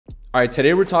All right,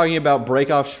 today we're talking about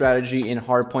breakoff strategy in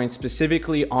Hardpoint,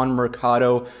 specifically on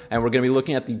Mercado, and we're going to be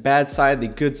looking at the bad side, the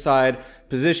good side,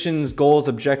 positions, goals,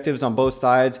 objectives on both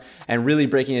sides, and really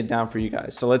breaking it down for you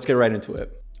guys. So let's get right into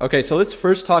it. Okay, so let's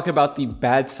first talk about the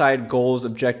bad side goals,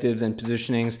 objectives, and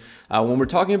positionings. When we're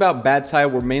talking about bad side,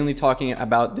 we're mainly talking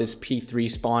about this P3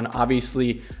 spawn.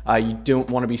 Obviously, you don't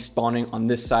want to be spawning on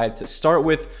this side to start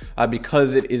with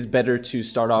because it is better to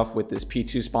start off with this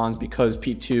P2 spawns because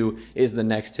P2 is the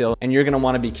next hill. And you're going to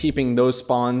want to be keeping those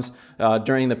spawns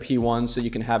during the P1 so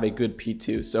you can have a good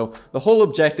P2. So the whole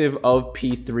objective of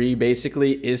P3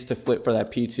 basically is to flip for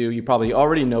that P2. You probably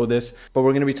already know this, but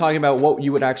we're going to be talking about what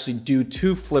you would actually do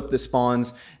to flip the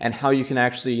spawns and how you can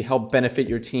actually help benefit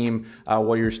your team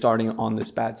while you're starting on this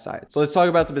bad side. So let's talk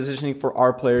about the positioning for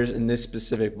our players in this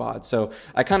specific VOD. So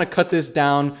I kind of cut this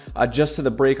down just to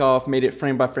the breakoff, made it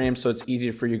frame by frame so it's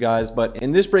easier for you guys. But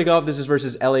in this breakoff, this is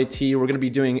versus LAT. We're going to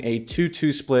be doing a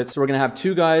 2-2 split. So we're going to have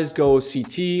two guys go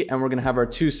CT and we're going to have our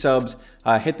two subs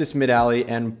hit this mid alley.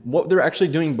 And what they're actually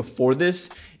doing before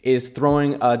this is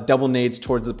throwing double nades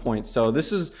towards the point. So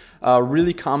this is a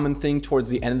really common thing towards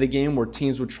the end of the game where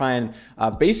teams would try and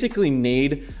basically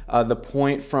nade the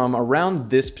point from around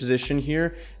this position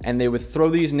here, and they would throw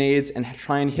these nades and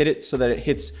try and hit it so that it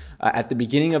hits at the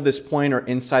beginning of this point or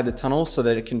inside the tunnel so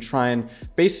that it can try and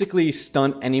basically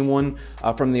stunt anyone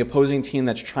from the opposing team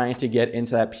that's trying to get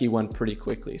into that P1 pretty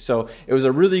quickly. So it was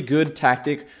a really good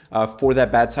tactic for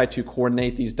that bad side to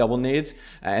coordinate these double nades,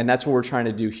 and that's what we're trying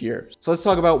to do here. So let's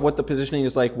talk about what the positioning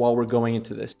is like while we're going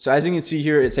into this. So as you can see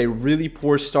here, it's a really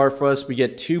poor start for us. We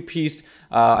get two-pieced,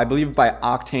 I believe by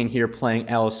Octane here playing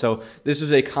L. So this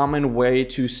is a common way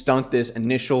to stunt this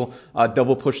initial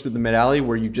double push through the mid alley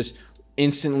where you just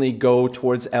instantly go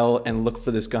towards L and look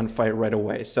for this gunfight right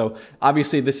away. So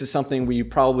obviously this is something we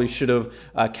probably should have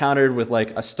countered with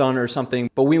like a stun or something,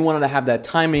 but we wanted to have that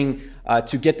timing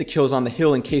to get the kills on the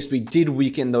hill in case we did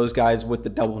weaken those guys with the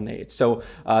double nades. So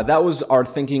that was our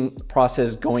thinking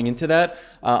process going into that.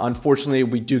 Unfortunately,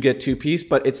 we do get two-piece,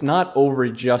 but it's not over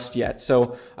just yet.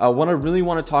 So what I really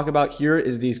want to talk about here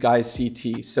is these guys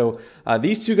CT. So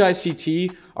these two guys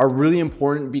CT are really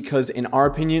important because in our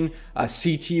opinion,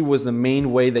 CT was the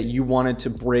main way that you wanted to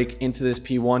break into this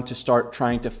P1 to start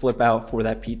trying to flip out for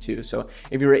that P2. So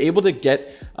if you were able to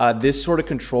get this sort of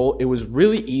control, it was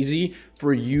really easy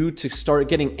for you to start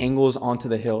getting angles onto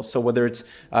the hill. So whether it's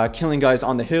killing guys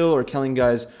on the hill or killing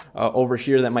guys over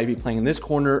here that might be playing in this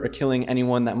corner or killing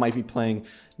anyone that might be playing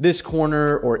this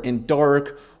corner or in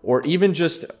dark, or even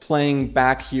just playing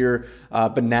back here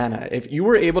banana. If you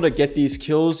were able to get these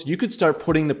kills, you could start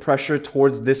putting the pressure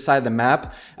towards this side of the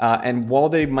map. And while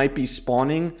they might be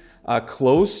spawning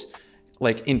close,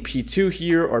 like in P2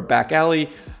 here or back alley,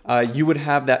 you would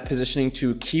have that positioning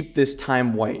to keep this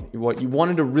time white. What you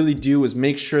wanted to really do was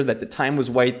make sure that the time was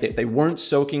white, that they weren't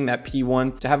soaking that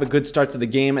P1 to have a good start to the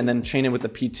game and then chain it with the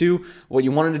P2. What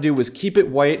you wanted to do was keep it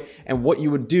white, and what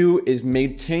you would do is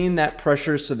maintain that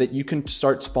pressure so that you can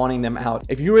start spawning them out.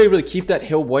 If you were able to keep that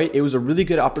hill white, it was a really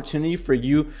good opportunity for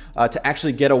you to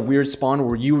actually get a weird spawn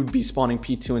where you would be spawning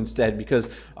P2 instead, because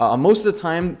most of the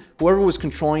time, whoever was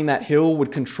controlling that hill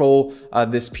would control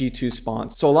this P2 spawn.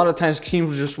 So a lot of times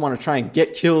teams just want to try and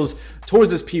get kills towards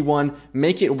this P1,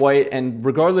 make it white, and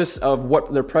regardless of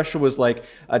what their pressure was like,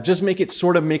 just make it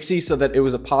sort of mixy so that it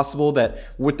was possible that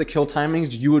with the kill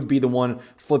timings, you would be the one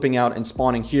flipping out and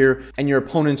spawning here, and your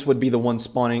opponents would be the one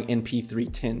spawning in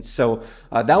P3 tins. So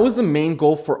that was the main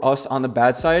goal for us on the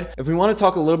bad side. If we want to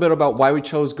talk a little bit about why we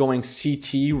chose going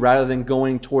CT rather than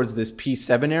going towards this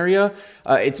P7 area,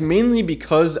 it's mainly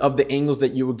because of the angles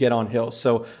that you would get on hill.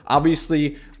 So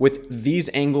obviously with these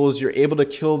angles, you're able to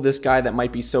kill this guy that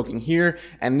might be soaking here,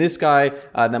 and this guy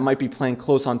that might be playing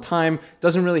close on time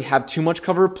doesn't really have too much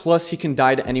cover, plus he can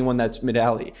die to anyone that's mid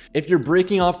alley. If you're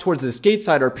breaking off towards this gate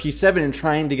side or P7 and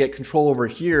trying to get control over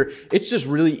here, it's just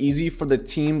really easy for the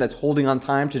team that's holding on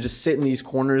time to just sit in these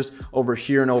corners over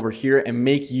here and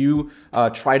make you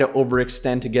try to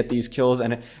overextend to get these kills.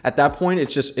 And at that point,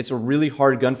 it's a really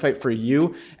hard gunfight for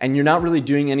you, and you're not really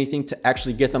doing anything to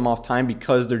actually get them off time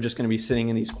because they're just going to be sitting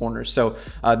in these corners. So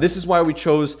this is why we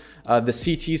chose the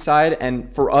CT side,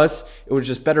 and for us it was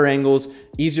just better angles,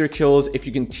 easier kills. If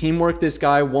you can teamwork this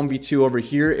guy 1v2 over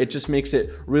here, it just makes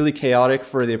it really chaotic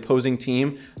for the opposing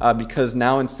team because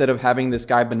now instead of having this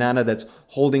guy banana that's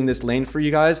holding this lane for you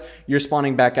guys. You're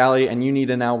spawning back alley, and you need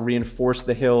to now reinforce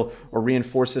the hill or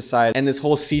reinforce the side. And this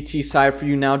whole CT side for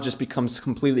you now just becomes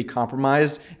completely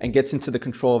compromised and gets into the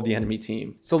control of the enemy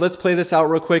team. So let's play this out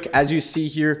real quick. As you see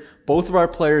here, both of our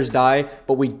players die,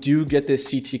 but we do get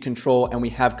this CT control and we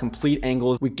have complete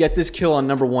angles. We get this kill on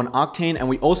number 1 Octane, and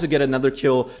we also get another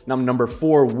kill on number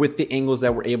 4 with the angles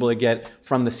that we're able to get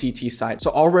from the CT side.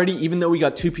 So already, even though we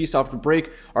got 2 pieces off the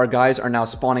break, our guys are now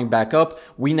spawning back up.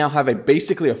 We now have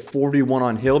basically a 4v1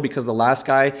 on hill because the last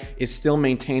guy is still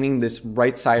maintaining this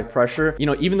right side pressure. You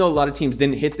know, even though a lot of teams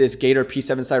didn't hit this gate or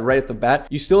P7 side right at the bat,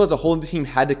 you still as a whole team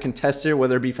had to contest it,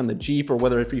 whether it be from the Jeep or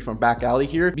whether it be from back alley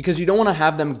here, because you don't want to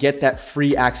have them get that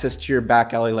free access to your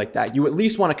back alley like that. You at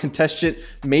least want to contest it,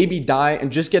 maybe die,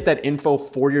 and just get that info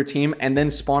for your team and then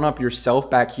spawn up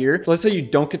yourself back here. So let's say you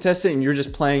don't contest it and you're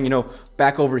just playing, you know,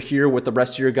 back over here with the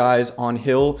rest of your guys on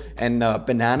hill and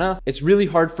banana. It's really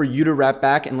hard for you to wrap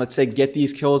back and, let's say, get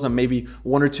these kills on maybe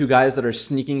 1 or 2 guys that are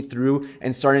sneaking through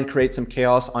and starting to create some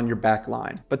chaos on your back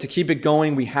line. But to keep it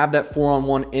going, we have that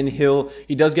 4-on-1 in hill.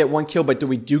 He does get 1 kill, but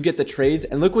we do get the trades.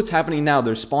 And look what's happening now.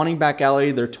 They're spawning back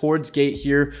alley. They're towards gate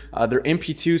here. They're in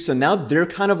P2. So now they're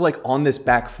kind of like on this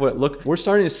back foot. Look, we're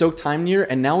starting to soak time near,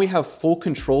 and now we have full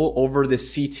control over the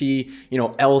CT, you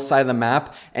know, L side of the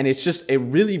map. And it's just a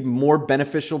really more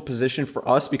beneficial position for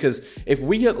us, because if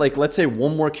we get, like, let's say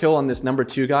 1 more kill on this number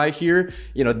 2 guy here,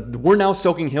 you know, we're now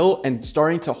soaking hill and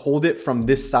starting to hold it from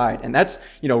this side. And that's,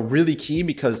 you know, really key,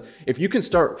 because if you can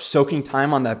start soaking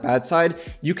time on that bad side,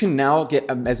 you can now get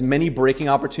as many breaking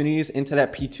opportunities into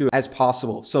that P2 as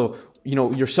possible. So, you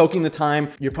know, you're soaking the time.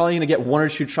 You're probably going to get 1 or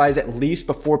 2 tries at least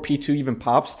before P2 even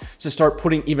pops to start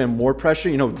putting even more pressure.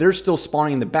 You know, they're still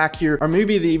spawning in the back here, or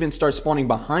maybe they even start spawning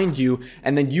behind you,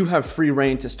 and then you have free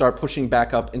reign to start pushing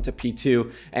back up into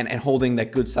P2 and holding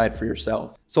that good side for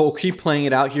yourself. So we'll keep playing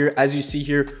it out here. As you see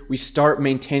here, we start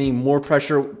maintaining more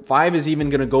pressure. 5 is even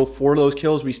going to go for those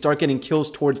kills. We start getting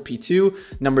kills towards P2.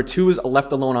 Number 2 is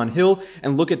left alone on hill.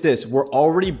 And look at this. We're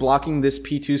already blocking this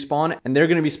P2 spawn, and they're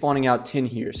going to be spawning out 10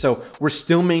 here. So we're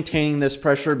still maintaining this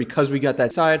pressure because we got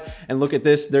that side. And look at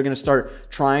this. They're going to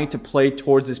start trying to play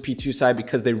towards this P2 side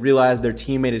because they realize their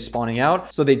teammate is spawning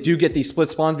out. So they do get these split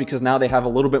spawns because now they have a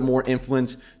little bit more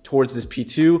influence towards this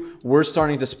P2. We're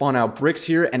starting to spawn out bricks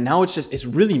here, and now it's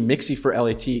really mixy for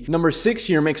LAT. Number 6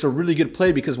 here makes a really good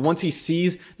play because once he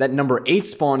sees that number 8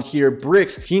 spawn here,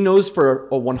 bricks, he knows for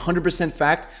a 100%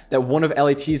 fact that one of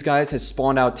LAT's guys has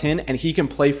spawned out 10, and he can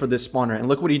play for this spawner. And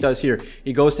look what he does here.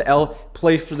 He goes to L,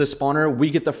 play for the spawner. We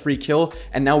get the free kill,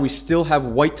 and now we still have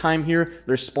white time here.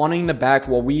 They're spawning in the back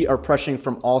while we are pressuring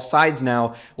from all sides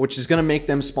now, which is going to make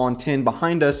them spawn 10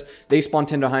 behind us. They spawn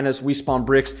 10 behind us. We spawn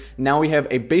bricks. Now we have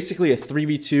basically a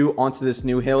 3v2 onto this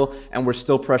new hill, and we're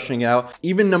still pressuring it out.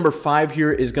 Even number 5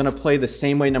 here is going to play the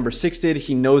same way number 6 did.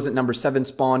 He knows that number 7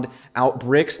 spawned out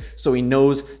bricks, so he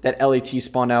knows that LAT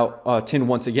spawned out 10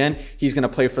 once again. He's going to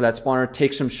play for that spawner,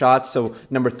 take some shots, so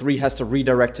number 3 has to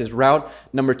redirect his route.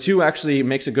 Number 2 actually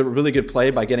makes a really good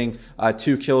play by getting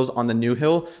 2 kills on the new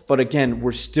hill, but again,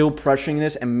 we're still pressuring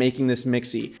this and making this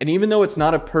mixy. And even though it's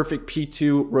not a perfect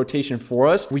P2 rotation for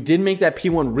us, we did make that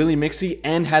P1 really mixy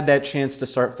and had that chance to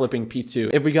start flipping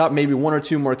P2. If we got maybe 1 or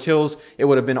 2 more kills, it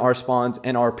would have been our spawns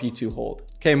and our P2 hold.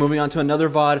 Okay, moving on to another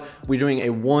VOD. We're doing a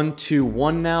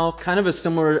 1-2-1 now, kind of a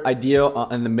similar idea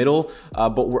in the middle,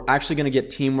 but we're actually going to get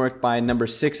teamwork by number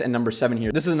 6 and number 7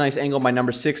 here. This is a nice angle by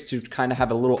number 6 to kind of have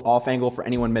a little off angle for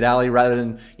anyone mid alley rather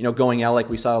than, you know, going out like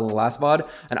we saw in the last VOD.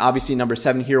 And obviously number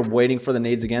 7 here waiting for the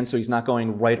nades again, so he's not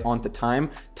going right onto time.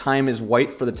 Time is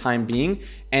white for the time being.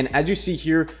 And as you see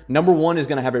here, number 1 is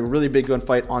going to have a really big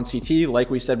gunfight on CT. Like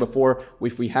we said before,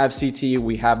 if we have CT,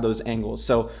 we have those angles.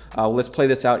 So let's play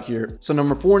this out here. So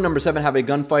number 4 and number 7 have a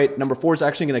gunfight. Number 4 is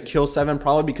actually going to kill 7,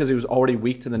 probably because he was already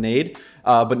weak to the nade.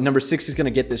 But number 6 is going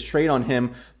to get this trade on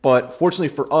him. But fortunately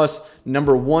for us,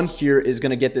 number 1 here is going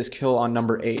to get this kill on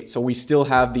number 8. So we still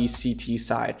have the CT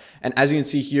side. And as you can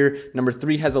see here, number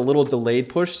 3 has a little delayed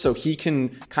push, so he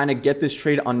can kind of get this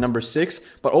trade on number 6.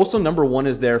 But also number 1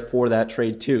 is there for that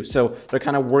trade too. So they're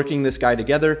kind of working this guy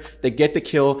together. They get the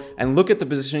kill, and look at the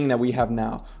positioning that we have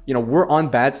now. You know, we're on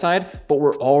bad side, but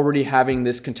we're already having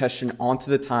this contestation onto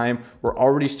the time. We're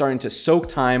already starting to soak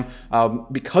time.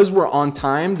 Because we're on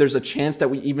time, there's a chance that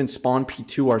we even spawn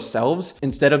P2 ourselves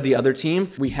instead of the other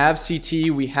team. We have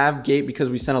CT, we have gate because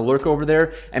we sent a lurk over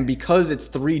there, and because it's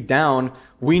 3 down,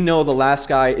 we know the last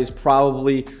guy is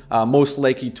probably most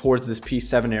likely towards this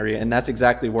P7 area, and that's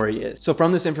exactly where he is. So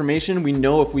from this information, we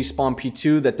know if we spawn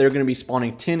P2 that they're going to be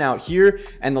spawning tin out here,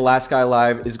 and the last guy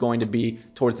live is going to be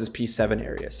towards this P7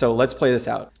 area. So let's play this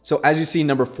out. So as you see,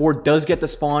 number 4 does get the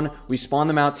spawn. We spawn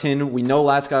them out tin. We know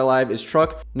last guy live is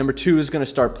truck. Number 2 is going to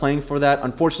start playing for that.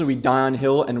 Unfortunately, we die on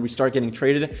hill and we start getting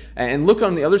traded. And look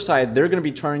on the other side, they're going to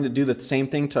be trying to do the same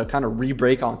thing to kind of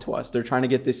re-break onto us. They're trying to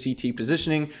get this CT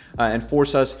positioning and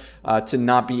force us to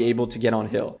not be able to get on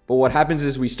hill. But what happens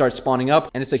is we start spawning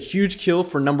up, and it's a huge kill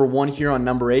for number 1 here on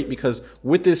number 8, because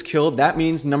with this kill, that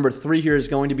means number 3 here is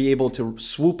going to be able to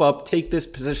swoop up, take this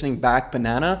positioning back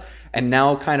banana, and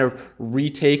now kind of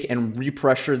retake and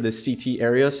repressure this CT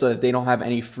area so that they don't have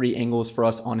any free angles for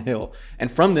us on hill.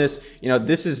 And from this, you know,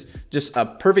 this is just a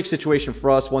perfect situation for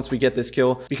us once we get this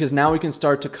kill, because now we can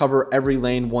start to cover every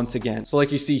lane once again. So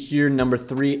like you see here, number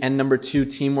 3 and number 2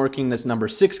 team working this number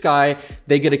 6 guy.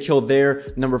 They get a kill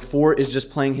there. Number 4 is just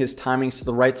playing his timings to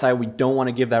the right side. We don't want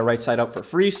to give that right side up for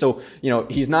free. So, you know,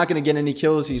 he's not going to get any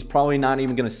kills. He's probably not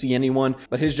even going to see anyone,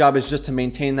 but his job is just to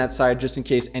maintain that side just in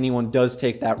case anyone does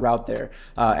take that route there.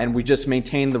 And we just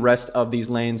maintain the rest of these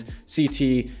lanes.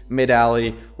 CT, mid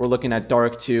alley, we're looking at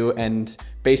dark too, and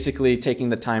basically taking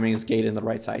the timings gate in the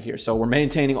right side here. So we're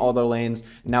maintaining all their lanes.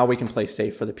 Now we can play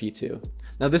safe for the P2.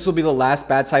 Now this will be the last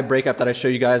bad side breakoff that I show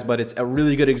you guys, but it's a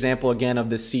really good example again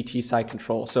of this CT side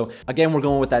control. So again, we're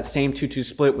going with that same 2-2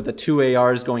 split with the 2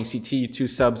 ARs going CT, 2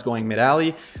 subs going mid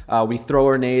alley. We throw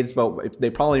our nades, but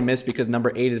they probably miss because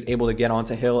number 8 is able to get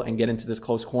onto hill and get into this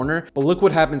close corner. But look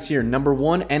what happens here. Number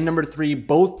 1 and number 3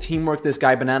 both teamwork this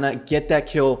guy banana, get that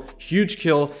kill, huge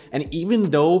kill. And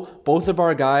even though both of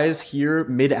our guys here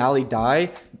mid alley die,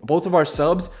 both of our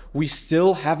subs, we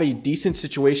still have a decent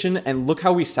situation, and look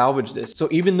how we salvage this. So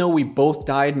even though we both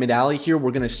died mid alley here,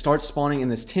 we're going to start spawning in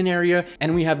this tin area,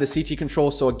 and we have the CT control.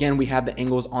 So again, we have the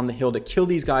angles on the hill to kill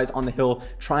these guys on the hill,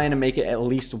 trying to make it at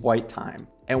least white time.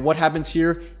 And what happens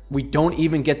here? We don't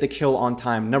even get the kill on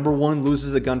time. Number 1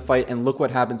 loses the gunfight, and look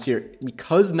what happens here.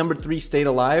 Because number 3 stayed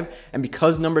alive, and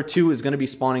because number 2 is going to be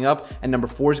spawning up, and number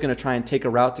 4 is going to try and take a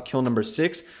route to kill number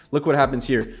 6, look what happens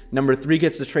here. Number 3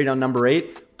 gets the trade on number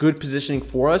 8. Good positioning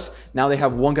for us. Now they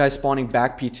have one guy spawning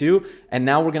back P2, and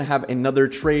now we're going to have another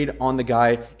trade on the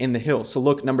guy in the hill. So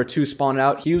look, number 2 spawned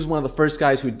out. He was one of the first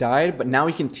guys who died, but now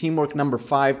we can teamwork number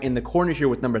 5 in the corner here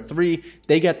with number 3.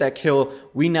 They get that kill.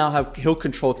 We now have hill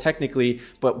control technically,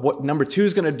 but what number 2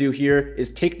 is going to do here is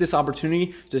take this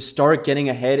opportunity to start getting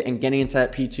ahead and getting into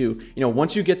that P2. You know,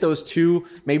 once you get those 2,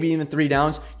 maybe even 3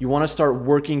 downs, you want to start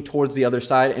working towards the other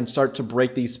side and start to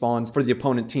break these spawns for the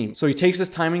opponent team. So he takes this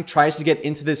timing, tries to get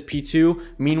into this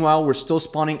P2. Meanwhile, we're still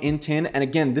spawning in tin. And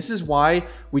again, this is why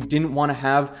we didn't want to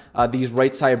have these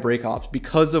right side breakoffs,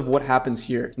 because of what happens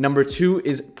here. Number 2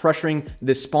 is pressuring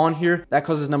this spawn here. That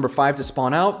causes number 5 to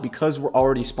spawn out because we're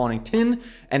already spawning tin.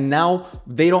 And now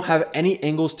they don't have any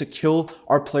angles to kill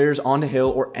our players on the hill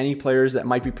or any players that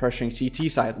might be pressuring CT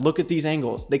side. Look at these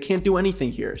angles. They can't do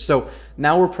anything here. So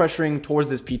now we're pressuring towards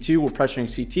this P2. We're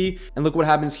pressuring CT. And look what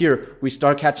happens here. We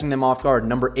start catching them off guard.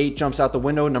 Number 8 jumps out the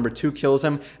window. Number 2 kills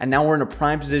him. And now we're in a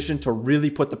prime position to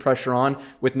really put the pressure on,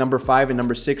 with number 5 and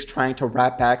number 6 trying to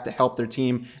wrap back to help their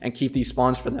team and keep these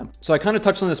spawns for them. So I kind of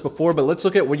touched on this before, but let's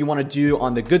look at what you want to do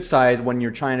on the good side when you're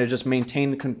trying to just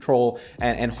maintain control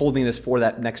and holding this for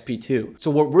that next P2. So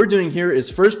what we're doing here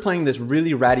is first playing this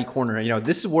really ratty corner. You know,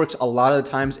 this works a lot of the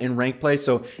times in rank play.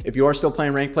 So if you are still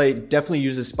playing rank play, definitely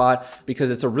use this spot because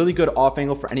it's a really good off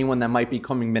angle for anyone that might be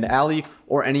coming mid alley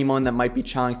or anyone that might be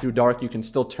chowing through dark. You can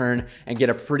still turn and get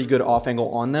a pretty good off angle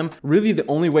on them. Really, the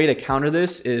only way to counter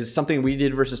this is something we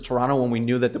did versus Toronto when we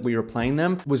knew that we were playing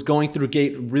them, was going through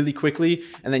gate really quickly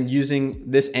and then using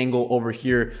this angle over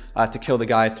here to kill the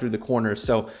guy through the corner.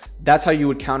 So that's how you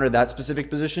would counter that specific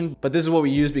position. But this is what we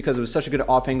used because it was such a good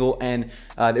off angle, and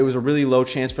it was a really low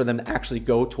chance for them to actually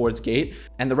go towards gate.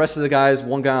 And the rest of the guys,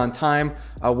 one guy on time,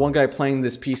 one guy playing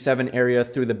this P7 area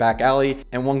through the back alley,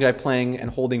 and one guy playing and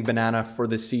holding banana for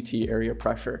the CT area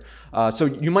pressure. So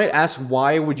you might ask,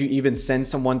 why would you even send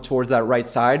someone towards that right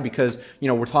side? Because, you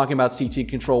know, we're talking about CT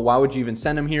control. Why would you even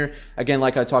send them here? Again,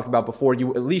 like I talked about before,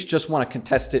 you at least just want to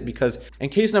contest it, because in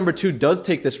case number 2 does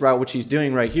take this route, which he's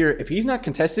doing right here, if he's not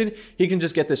contested, he can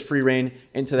just get this free reign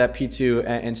into that P2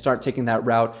 and start taking that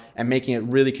route and making it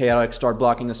really chaotic, start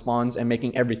blocking the spawns and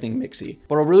making everything mixy.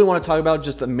 But I really want to talk about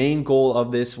just the main goal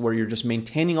of this, where you're just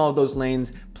maintaining all of those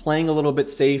lanes, playing a little bit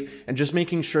safe, and just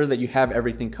making sure that you have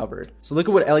everything covered. So look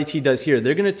at what LET does here.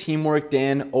 They're going to teamwork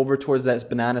Dan over towards that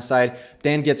banana side.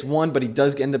 Dan gets 1, but he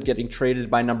does end up getting traded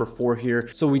by number 4 here. here.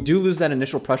 So we do lose that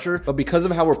initial pressure, but because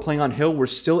of how we're playing on hill, we're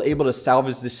still able to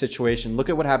salvage this situation. Look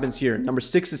at what happens here. Number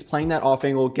 6 is playing that off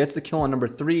angle, gets the kill on number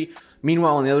 3.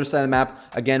 Meanwhile, on the other side of the map,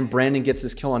 again, Brandon gets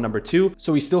this kill on number 2.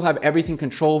 So we still have everything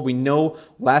controlled. We know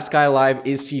last guy alive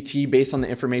is CT based on the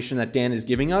information that Dan is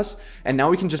giving us. And now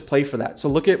we can just play for that. So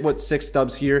look at what 6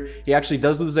 does here. He actually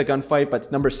does lose that gunfight,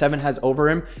 but number 7 has over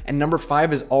him. And number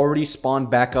 5 is already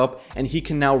spawned back up. And he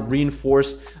can now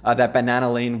reinforce that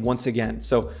banana lane once again.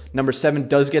 So number 7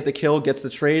 does get the kill, gets the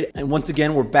trade. And once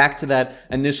again, we're back to that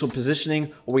initial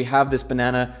positioning where we have this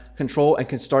banana control and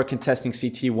can start contesting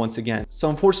CT once again. So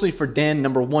unfortunately for Dan,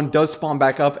 number 1 does spawn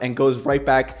back up and goes right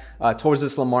back towards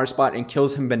this Lamar spot and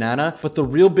kills him banana. But the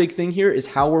real big thing here is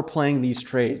how we're playing these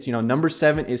trades. You know, number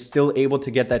 7 is still able to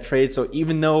get that trade. So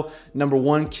even though number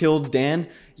 1 killed Dan,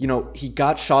 you know, he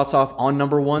got shots off on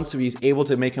number 1, so he's able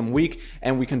to make him weak,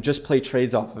 and we can just play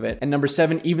trades off of it. And number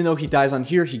 7, even though he dies on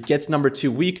here, he gets number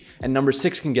 2 weak, and number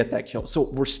 6 can get that kill. So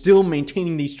we're still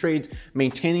maintaining these trades,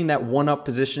 maintaining that 1-up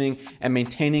positioning, and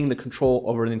maintaining the control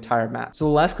over the entire map. So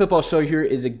the last clip I'll show here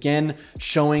is again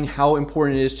showing how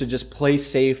important it is to just play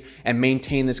safe and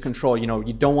maintain this control. You know,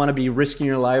 you don't want to be risking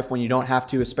your life when you don't have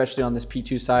to, especially on this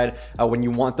P2 side, when you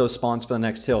want those spawns for the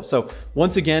next hill. So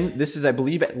once again, this is, I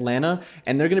believe, Atlanta,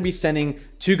 and they're going to be sending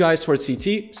 2 guys towards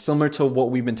CT, similar to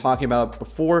what we've been talking about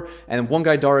before, and 1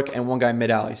 guy dark and 1 guy mid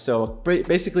alley. So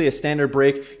basically a standard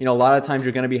break. You know, a lot of times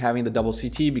you're going to be having the double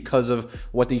CT because of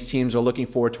what these teams are looking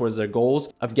for towards their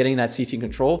goals of getting that CT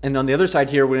control. And on the other side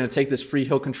here, we're going to take this free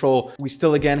hill control. We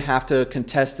still again have to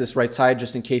contest this right side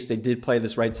just in case they did play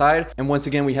this right side. And once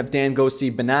again, we have Dan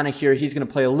Ghosty Banana here. He's going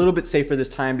to play a little bit safer this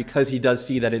time because he does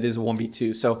see that it is a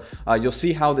 1v2. So you'll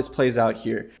see how this plays out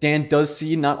here. Dan does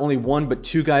see not only 1 but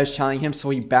 2 guys challenging him, so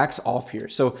he backs off here.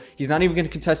 So he's not even going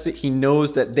to contest it. He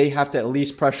knows that they have to at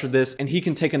least pressure this, and he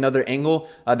can take another angle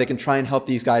that can try and help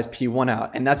these guys P1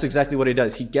 out. And that's exactly what he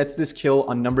does. He gets this kill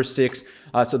on number 6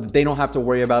 so that they don't have to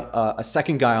worry about a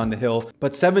second guy on the hill.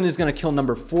 But 7 is going to kill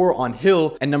number 4 on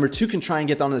hill, and number 2 can try and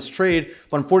get on this trade.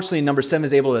 But unfortunately, number 7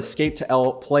 is able to escape to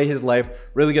L, play his life.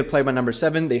 Really good play by number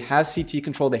 7. They have CT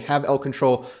control, they have L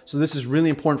control. So this is really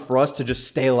important for us to just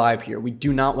stay alive here. We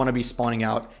do not want to be spawning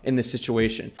out in this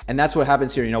situation. And that's what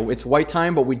happens here. You know, it's white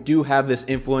time, but we do have this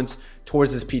influence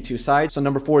towards this P2 side. So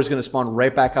number 4 is going to spawn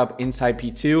right back up inside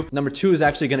P2. Number 2 is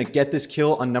actually going to get this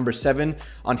kill on number 7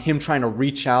 on him trying to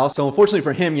reach out. So unfortunately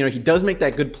for him, you know, he does make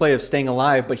that good play of staying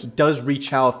alive, but he does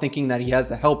reach out thinking that he has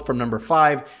the help from number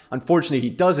 5. Unfortunately, he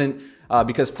doesn't.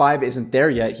 Because 5 isn't there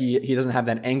yet. He doesn't have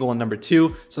that angle on number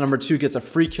 2. So number 2 gets a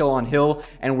free kill on hill,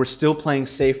 and we're still playing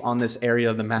safe on this area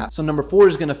of the map. So number 4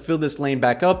 is going to fill this lane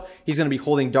back up. He's going to be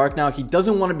holding dark now. He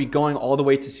doesn't want to be going all the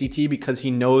way to CT because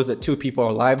he knows that 2 people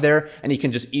are alive there, and he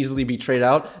can just easily be traded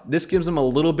out. This gives him a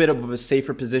little bit of a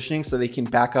safer positioning so they can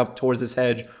back up towards this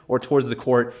hedge or towards the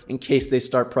court in case they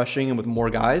start pressuring him with more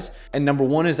guys. And number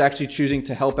 1 is actually choosing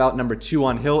to help out number 2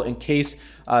 on hill in case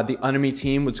the enemy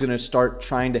team was going to start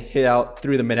trying to hit out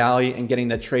through the mid alley and getting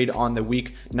that trade on the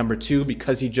weak number 2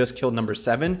 because he just killed number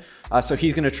 7. So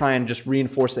he's going to try and just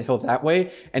reinforce the hill that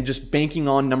way and just banking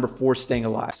on number 4 staying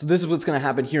alive. So this is what's going to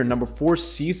happen here. Number 4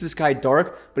 sees this guy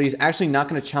dark, but he's actually not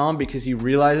going to challenge because he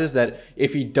realizes that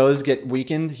if he does get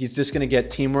weakened, he's just going to get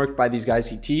teamworked by these guys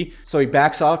CT. So he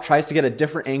backs off, tries to get a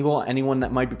different angle on anyone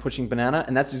that might be pushing banana,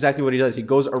 and that's exactly what he does. He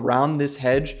goes around this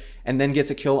hedge and then gets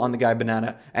a kill on the guy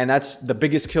banana, and that's the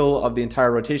biggest kill of the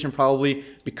entire rotation probably,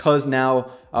 because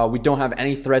now we don't have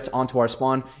any threats onto our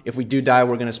spawn. If we do die,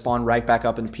 we're going to spawn right back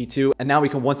up in P2, and now we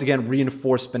can once again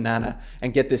reinforce banana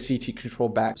and get this CT control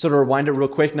back. So to rewind it real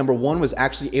quick, number 1 was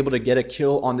actually able to get a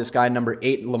kill on this guy number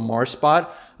 8 Lamar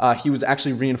spot. He was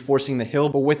actually reinforcing the hill,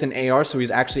 but with an AR, so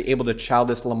he's actually able to chow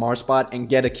this Lamar spot and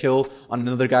get a kill on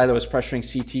another guy that was pressuring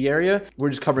CT area. We're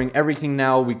just covering everything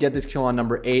now. We get this kill on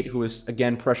number 8, who is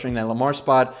again pressuring that Lamar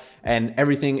spot, and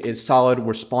everything is solid.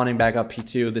 We're spawning back up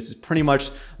P2. This is pretty much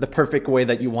the perfect way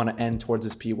that you want to end towards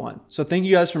this P1. So thank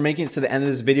you guys for making it to the end of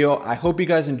this video. I hope you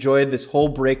guys enjoyed this whole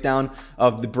breakdown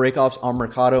of the breakoffs on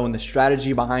Mercado and the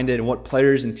strategy behind it and what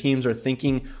players and teams are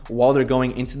thinking while they're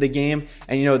going into the game.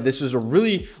 And you know, this was a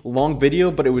really long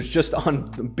video, but it was just on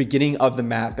the beginning of the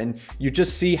map, and you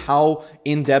just see how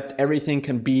in-depth everything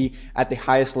can be at the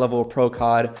highest level of pro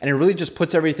COD, and it really just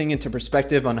puts everything into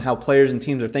perspective on how players and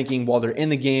teams are thinking while they're in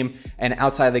the game and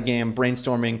outside of the game,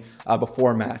 brainstorming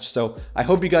before a match. So I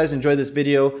hope you guys enjoyed this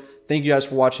video. Thank you guys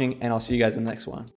for watching, and I'll see you guys in the next one.